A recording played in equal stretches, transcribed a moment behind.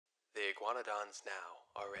The iguanodons now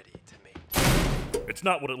are ready to mate. It's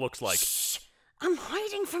not what it looks like. Shh! I'm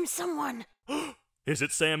hiding from someone. Is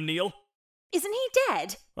it Sam Neill? Isn't he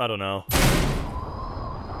dead? I don't know.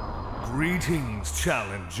 Greetings,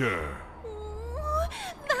 Challenger. Ooh,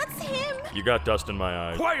 that's him. You got dust in my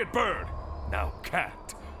eyes. Quiet, bird! Now,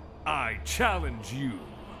 cat, I challenge you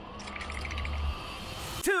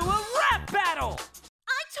to a rap battle!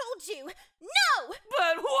 I told you, no!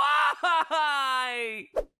 But why?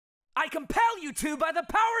 I compel you to by the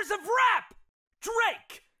powers of rap!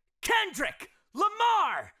 Drake, Kendrick,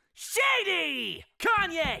 Lamar, Shady,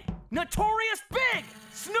 Kanye, Notorious Big,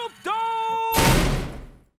 Snoop Dogg!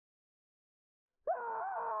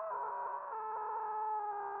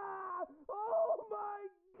 Oh my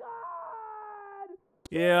God!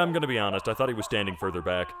 Yeah, I'm gonna be honest. I thought he was standing further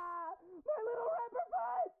back.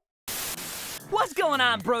 What's going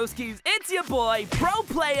on, broskies? It's your boy, Pro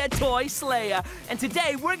Player Toy Slayer, and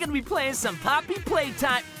today we're gonna be playing some Poppy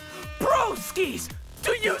Playtime. Broskies!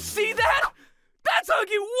 Do you see that? That's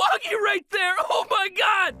Huggy Wuggy right there! Oh my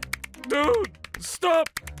God! Dude, stop!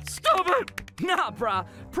 Stop it! Nah, brah.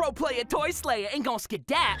 Pro Player Toy Slayer ain't gonna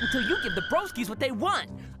skedat until you give the broskies what they want.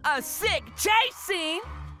 A sick chase scene!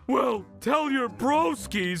 Well, tell your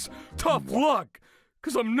broskies tough luck,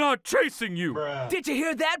 cause I'm not chasing you. Did you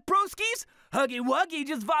hear that, broskies? Huggy Wuggy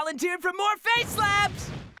just volunteered for more face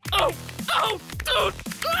slaps! Oh! Oh! Dude!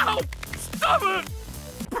 Ow! Stop it!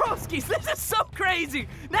 Broskies, this is so crazy!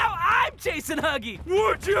 Now I'm chasing Huggy!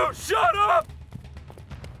 Would you shut up?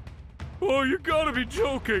 Oh, you gotta be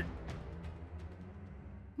joking.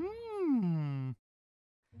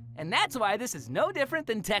 And that's why this is no different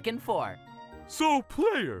than Tekken 4. So,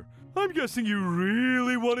 player, I'm guessing you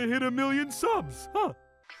really want to hit 1 million subs, huh?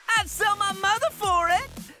 I'd sell my mother for it!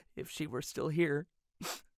 If she were still here.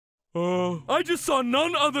 I just saw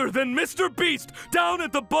none other than Mr. Beast down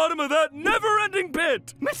at the bottom of that never-ending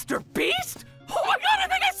pit! Mr. Beast? Oh my God, I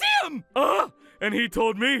think I see him! And he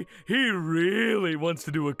told me he really wants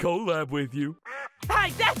to do a collab with you.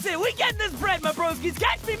 Hey, that's it! We getting this bread, my broskies!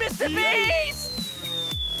 Catch me, Mr. Beast!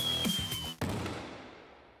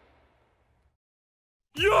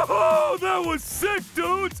 Yo, that was sick,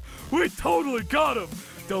 dudes! We totally got him!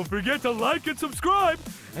 Don't forget to like and subscribe!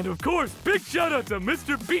 And of course, big shout out to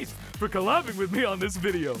Mr. Beast for collabing with me on this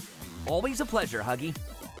video. Always a pleasure, Huggy.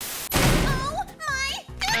 Oh my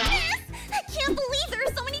goodness! I can't believe there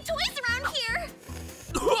are so many toys around here!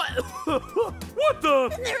 What the?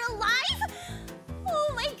 And they're alive?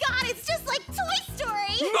 Oh my God, it's just like Toy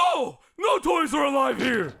Story! No! No toys are alive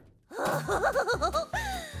here!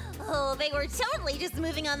 Oh, they were totally just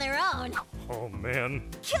moving on their own. Oh, man.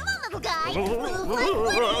 Come on, little guy. Move like Woody.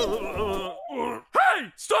 Hey!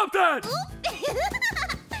 Stop that!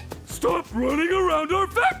 Stop running around our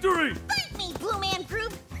factory! Fight me, Blue Man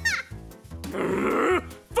Group.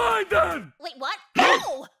 Fine then! Wait, what?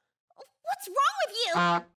 No! What's wrong with you?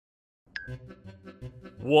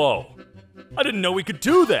 Whoa. I didn't know we could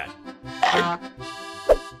do that.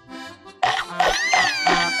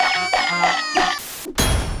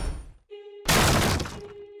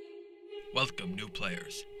 Welcome, new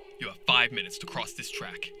players. You have 5 minutes to cross this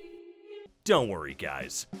track. Don't worry,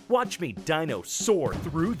 guys. Watch me dino soar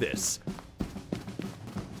through this.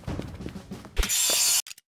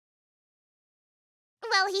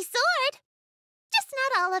 Well, he soared. Just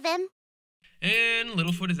not all of him. And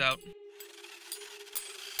Littlefoot is out.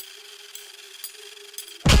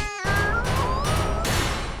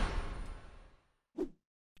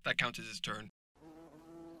 That counts as his turn.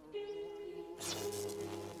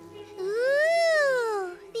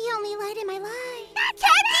 Ooh, the only light in my life. Stay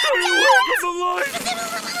away from the light!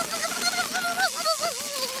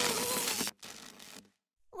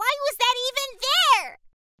 Why was that even there?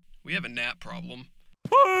 We have a gnat problem.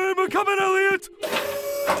 I'm a coming, Elliot!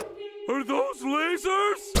 Are those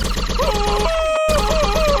lasers?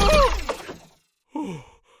 Oh,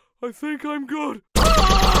 I think I'm good.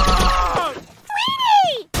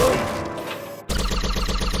 Sweetie!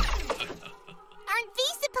 Aren't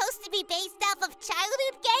these supposed to be based off of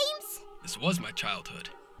childhood games? This was my childhood.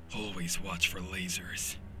 Always watch for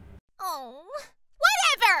lasers. Oh,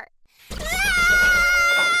 whatever!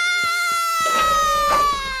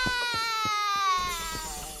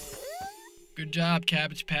 Good job,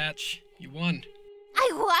 Cabbage Patch. You won.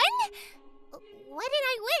 I won? What did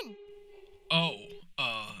I win? Oh,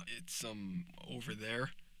 it's, over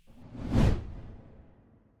there.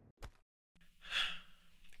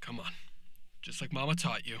 Come on. Just like Mama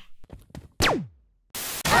taught you.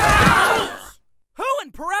 Who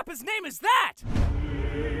in Parappa's name is that?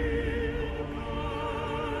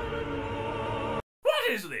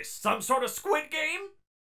 What is this? Some sort of Squid Game?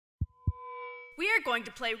 We are going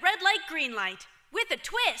to play red light, green light, with a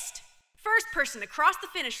twist. First person to cross the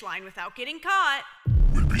finish line without getting caught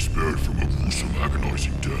will be spared from a gruesome,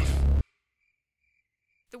 agonizing death.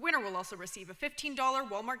 The winner will also receive a $15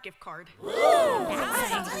 Walmart gift card.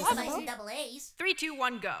 Spicy double A's. 3, 2,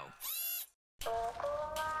 1, go.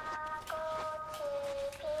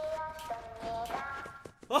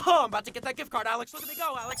 Oh, I'm about to get that gift card, Alex. Look at me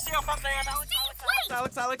go, Alex. See how fun I am, Alex.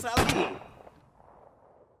 Alex.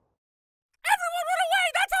 Everyone run away!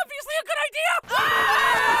 That's obviously a good idea!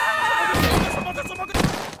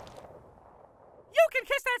 You can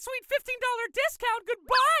kiss that sweet $15 discount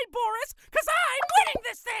goodbye, Boris, because I'm winning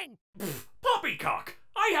this thing! Poppycock!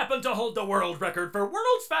 I happen to hold the world record for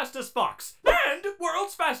world's fastest fox and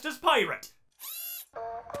world's fastest pirate.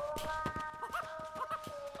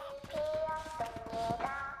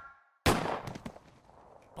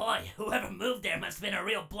 Boy, whoever moved there must have been a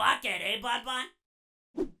real blockhead, eh, Bon Bon?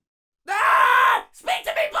 Ah! Speak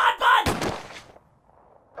to me, Bon Bon!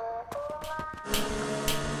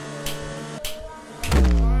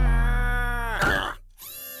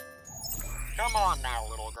 Come on now,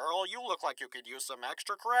 little girl. You look like you could use some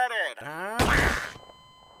extra credit. Looks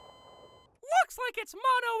like it's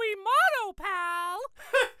mono-y-mono, pal!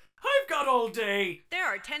 I've got all day. There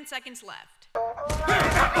are 10 seconds left.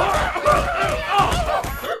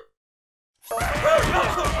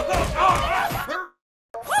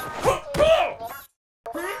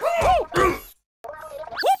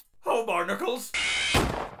 Oh, barnacles.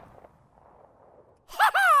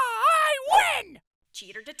 I win!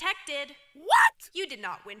 Cheater detected. What? You did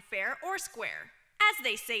not win fair or square. As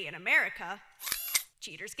they say in America,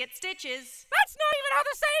 cheaters get stitches. That's not even how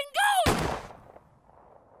the saying goes!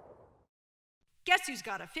 Guess who's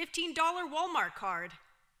got a $15 Walmart card?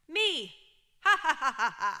 Me. Ha ha ha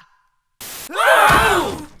ha ha.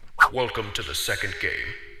 Welcome to the second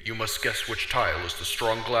game. You must guess which tile is the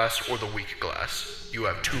strong glass or the weak glass. You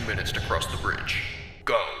have 2 minutes to cross the bridge.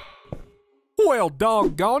 Go. Well,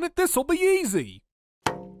 doggone it, this'll be easy.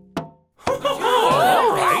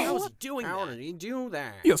 How was he doing that? How did he do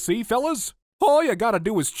that? You see, fellas? All you gotta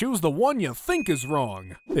do is choose the one you think is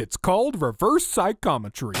wrong. It's called reverse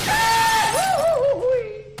psychometry.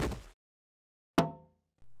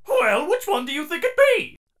 Well, which one do you think it'd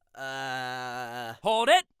be? Hold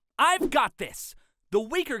it! I've got this! The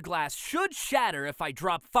weaker glass should shatter if I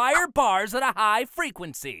drop fire bars at a high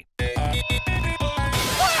frequency.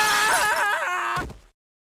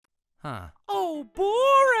 Huh. Oh,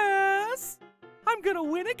 Boris! I'm gonna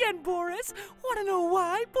win again, Boris! Wanna know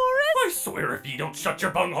why, Boris? I swear if you don't shut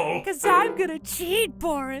your bunghole. 'Cause I'm gonna cheat,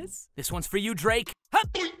 Boris! This one's for you, Drake. Hup.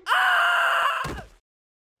 Ah!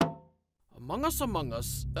 Among Us, Among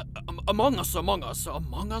Us. Among Us, Among Us,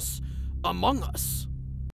 Among Us, Among Us.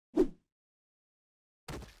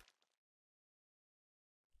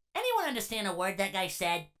 Anyone understand a word that guy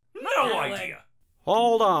said? No idea.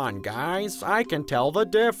 Hold on, guys. I can tell the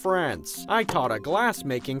difference. I taught a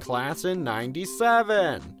glass-making class in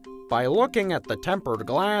 '97. By looking at the tempered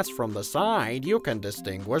glass from the side, you can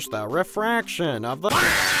distinguish the refraction of the...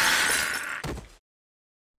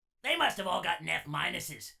 They must have all gotten F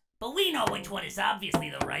minuses, but we know which one is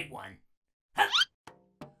obviously the right one.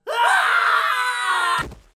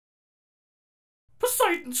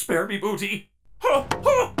 Poseidon, spare me booty.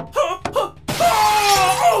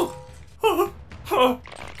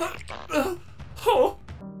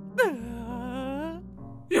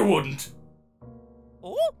 You wouldn't.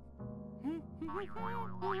 Oh?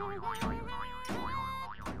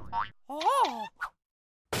 Oh!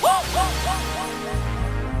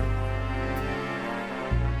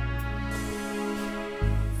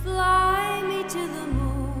 Fly me to the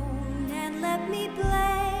moon and let me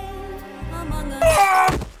play among us.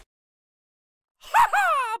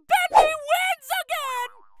 Ha-ha! Bendy wins again!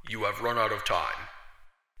 You have run out of time.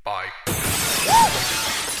 Bye.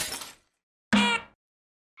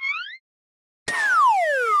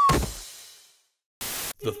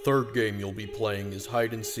 The third game you'll be playing is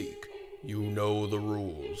hide and seek. You know the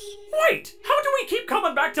rules. Wait, how do we keep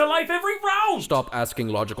coming back to life every round? Stop asking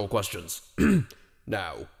logical questions.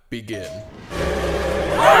 Now, begin.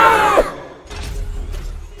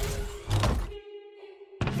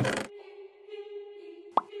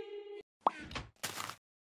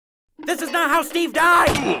 This is not how Steve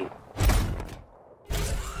died!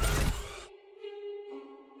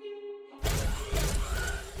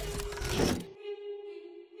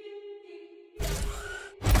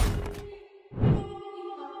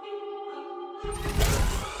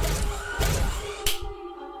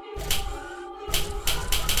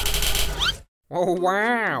 Oh,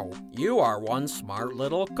 wow. You are one smart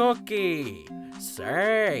little cookie.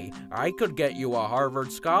 Say, I could get you a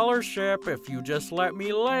Harvard scholarship if you just let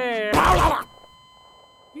me live. We're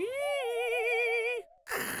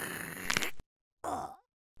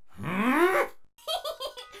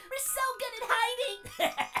so good at hiding!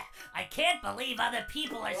 I can't believe other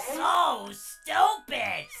people are so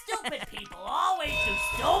stupid! Stupid people always do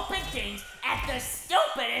stupid things at the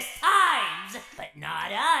stupidest times, but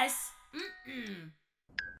not us. Mm-mm.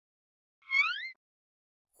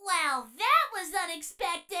 Well, that was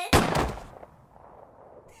unexpected!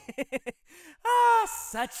 Ah,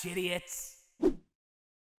 such idiots.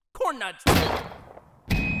 Corn nuts.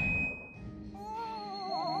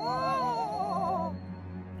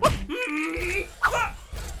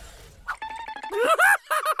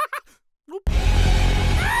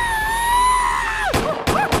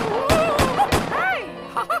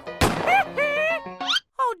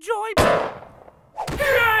 Oh, joy.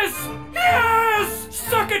 Yes! Yes!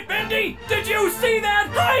 Suck it, Bendy! Did you see that?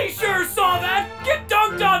 I sure saw that! Get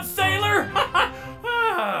dunked on, sailor!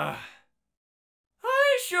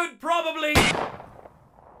 I should probably...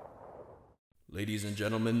 Ladies and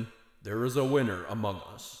gentlemen, there is a winner among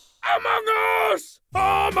us. Among us!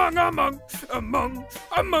 Among us!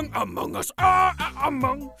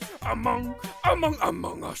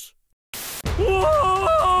 Among us!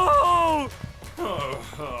 Whoa!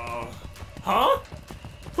 Huh?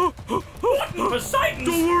 What in Poseidon's?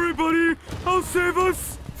 Don't worry, buddy. I'll save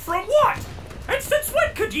us. From what? And since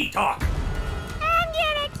when could ye talk? I'm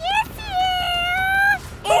gonna kiss you!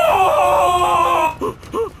 Oh!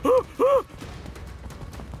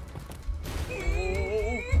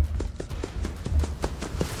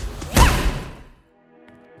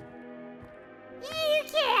 You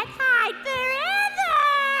can't hide forever!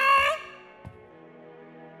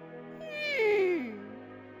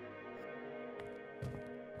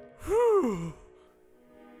 Oh.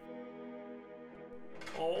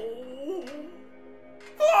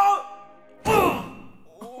 Oh.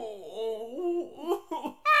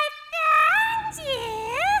 I found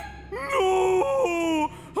you!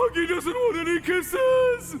 No! Huggy doesn't want any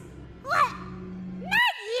kisses. What?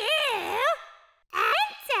 Not you!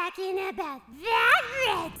 I'm talking about that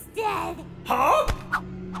red stud! Huh?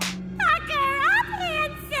 Pucker up,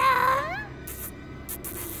 handsome!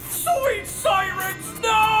 Sweet sirens,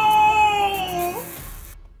 no!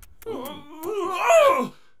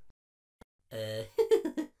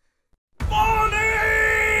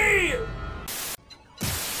 Baldi!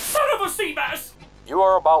 Son of a sea bass! You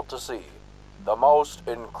are about to see the most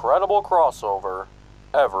incredible crossover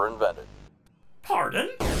ever invented. Pardon?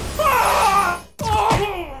 Ah!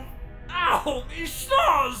 Oh! Ow! These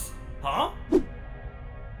schnoz! Huh?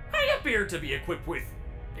 I appear to be equipped with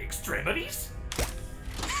extremities?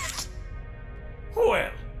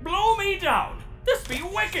 Well, blow me down! This be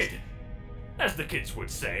wicked! As the kids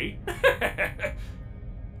would say.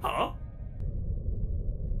 Huh?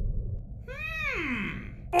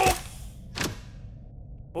 Oh!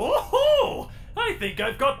 Oh! I think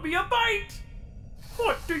I've got me a bite!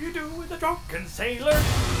 What do you do with a drunken sailor?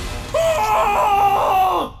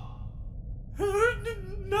 Oh!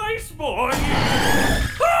 Nice boy!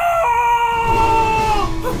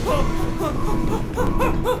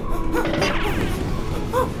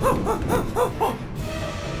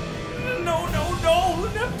 No, no, no!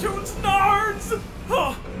 Neptune's nards!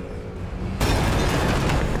 Oh.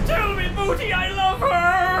 Tell me, Booty, I love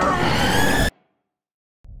her!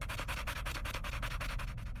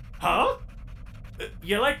 Huh?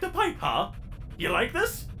 You like the pipe, huh? You like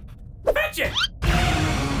this? Fetch it!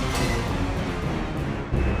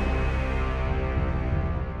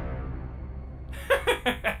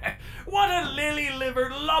 What a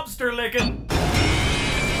lily-livered lobster-licking!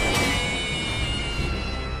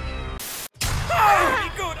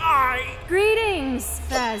 Oh, good eye! Greetings,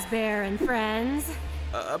 Fazbear and Friends.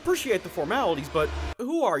 Appreciate the formalities, but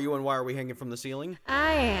who are you and why are we hanging from the ceiling?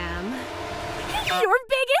 I am your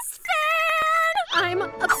biggest fan! I'm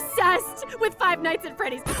obsessed with Five Nights at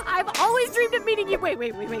Freddy's. I've always dreamed of meeting you. Wait.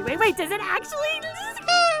 Does it actually?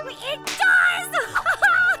 It does!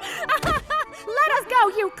 Let us go,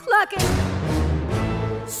 you clucking!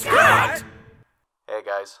 Scott! Hey,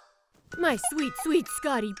 guys. My sweet, sweet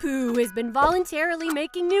Scotty Poo has been voluntarily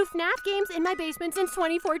making new FNAF games in my basement since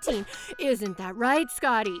 2014. Isn't that right,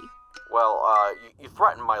 Scotty? Well, you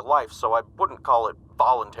threatened my life, so I wouldn't call it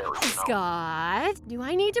voluntary, you know. Scott, do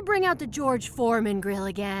I need to bring out the George Foreman grill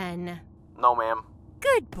again? No, ma'am.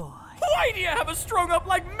 Good boy. Why do you have us strung up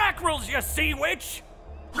like mackerels, you sea witch?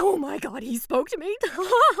 Oh my god, he spoke to me?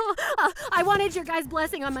 I wanted your guys'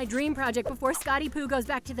 blessing on my dream project before Scotty Poo goes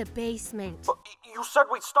back to the basement. But you said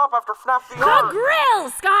we'd stop after FNAF The VR. grill,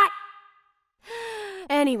 Scott!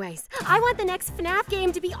 Anyways, I want the next FNAF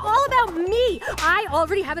game to be all about me. I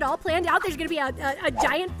already have it all planned out. There's gonna be a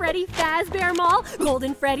giant Freddy Fazbear mall,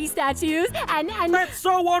 golden Freddy statues, and... That's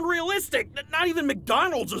so unrealistic! Not even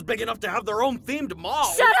McDonald's is big enough to have their own themed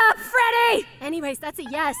mall! Shut up, Freddy! Anyways, that's a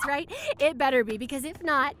yes, right? It better be, because if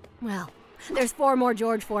not, well, there's 4 more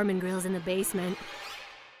George Foreman grills in the basement.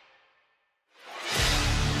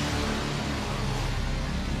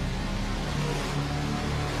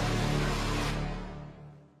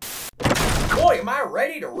 Boy, am I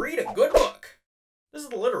ready to read a good book! This is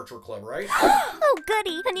the literature club, right? Oh,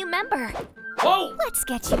 goody, a new member. Whoa! Let's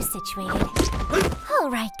get you situated. All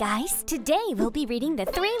right, guys. Today we'll be reading The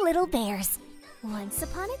 3 Little Bears. Once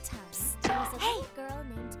upon a time, there was a little girl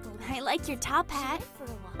named Baldi. I like your top hat.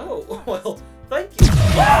 Oh, well, thank you.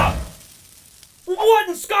 Ah! What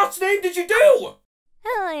in Scott's name did you do?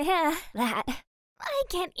 Oh, yeah, that. I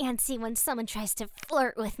get antsy when someone tries to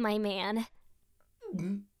flirt with my man.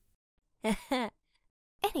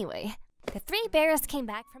 Anyway, the 3 bears came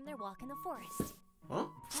back from their walk in the forest. Huh?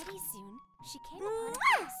 Pretty soon, she came upon a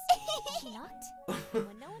house. She knocked, and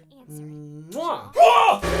when no one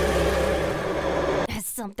answered... Is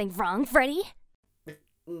something wrong, Freddy?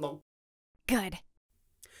 No. Good.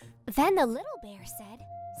 Then the little bear said,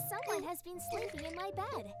 someone has been sleeping in my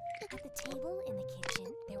bed. At the table in the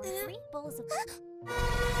kitchen, there were 3 bowls of...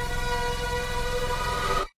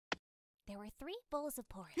 There were 3 bowls of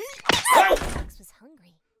porridge. Fox was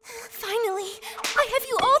hungry. Finally, I have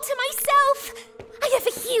you all to myself. I have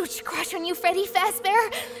a huge crush on you, Freddy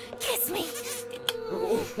Fazbear. Kiss me.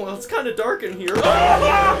 Oh, well, it's kind of dark in here.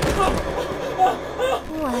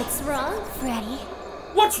 What's wrong, Freddy?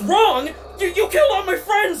 What's wrong? You killed all my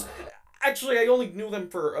friends! Actually, I only knew them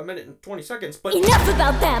for a minute and 20 seconds, but... Enough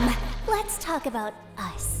about them! Let's talk about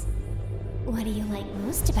us. What do you like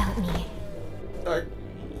most about me?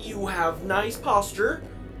 You have nice posture.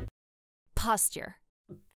 Posture.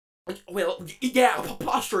 Well, yeah,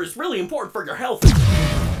 posture is really important for your health.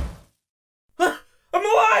 I'm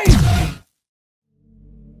alive!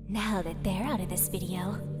 Now that they're out of this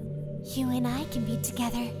video, you and I can be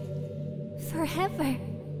together forever.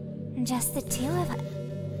 Just the 2 of us.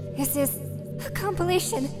 This is a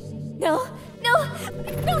compilation. No,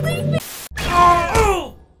 don't leave me!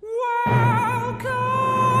 Oh! Welcome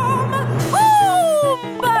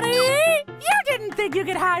home, buddy! You didn't think you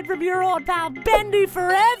could hide from your old pal Bendy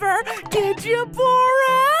forever, did you,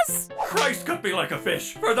 Boris? Christ cut me like a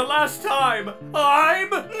fish for the last time. I'm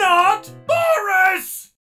not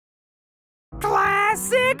Boris!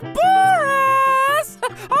 Classic Boris!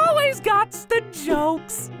 Always got the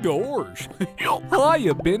jokes. Gosh.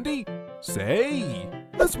 Hiya, Bendy. Say,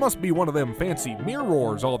 this must be one of them fancy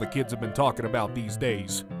mirrors all the kids have been talking about these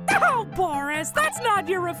days. Oh, Boris, that's not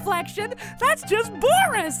your reflection. That's just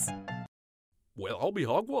Boris. Well, I'll be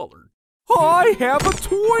hog-wallered. I have a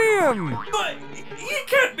twin! But you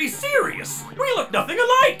can't be serious. We look nothing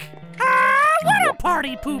alike. Ah, what a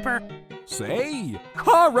party pooper. Say,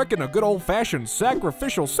 I reckon a good old-fashioned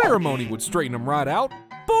sacrificial ceremony would straighten them right out.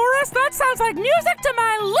 Boris, that sounds like music to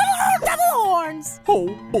my little old devil horns. Oh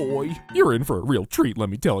boy, you're in for a real treat, let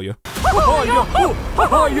me tell you.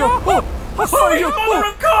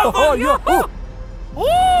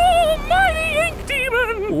 Oh, mighty ink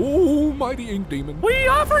demon! Oh, mighty ink demon. We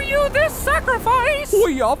offer you this sacrifice!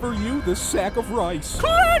 We offer you this sack of rice.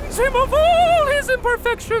 Cleanse him of all his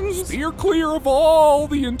imperfections! Steer clear of all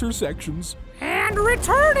the intersections. And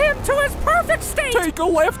return him to his perfect state! Take a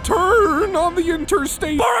left turn on the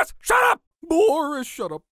interstate. Boris, shut up! Boris,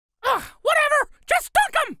 shut up. Whatever! Just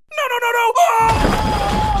dunk him! No!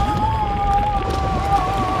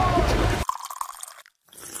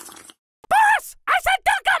 Boris! I said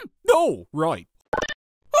dunk him! No, right.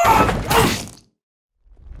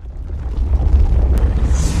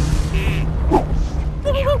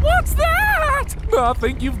 What's that? I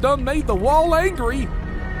think you've done made the wall angry.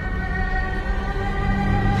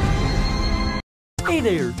 Hey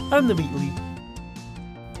there, I'm the Meat Lead.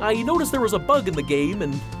 I noticed there was a bug in the game,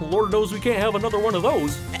 and Lord knows we can't have another one of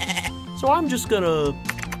those. So I'm just gonna...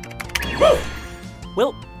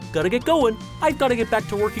 Well, gotta get going. I've gotta get back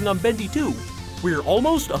to working on Bendy too. We're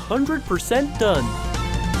almost 100% done.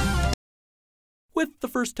 With the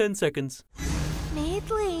first 10 seconds.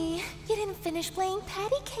 Maidley, you didn't finish playing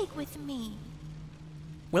patty cake with me.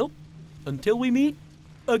 Well, until we meet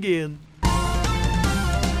again.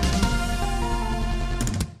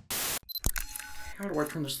 How do I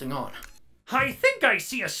turn this thing on? I think I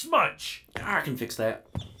see a smudge. I can fix that.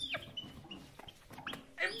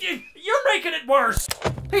 You're making it worse.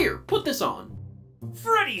 Here, put this on.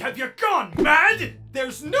 Freddy, have you gone mad?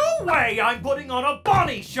 There's no way I'm putting on a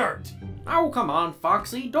Bonnie shirt. Oh, come on,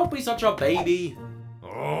 Foxy. Don't be such a baby.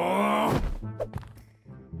 Oh.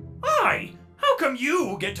 Hi! How come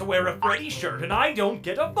you get to wear a Freddy shirt and I don't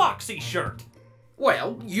get a Foxy shirt?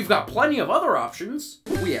 Well, you've got plenty of other options.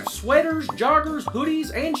 We have sweaters, joggers,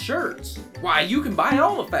 hoodies, and shirts. Why, you can buy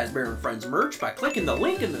all the Fazbear and Friends merch by clicking the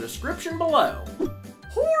link in the description below.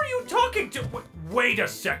 Who are you talking to? Wait a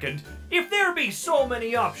second. If there be so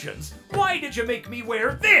many options, why did you make me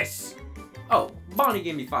wear this? Oh, Bonnie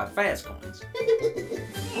gave me 5 Faz coins.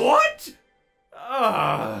 What?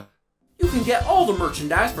 You can get all the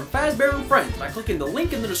merchandise from Fazbear and Friends by clicking the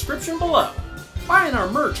link in the description below. Buying our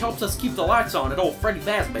merch helps us keep the lights on at old Freddy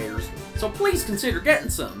Fazbear's, so please consider getting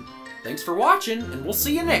some. Thanks for watching, and we'll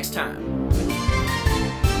see you next time.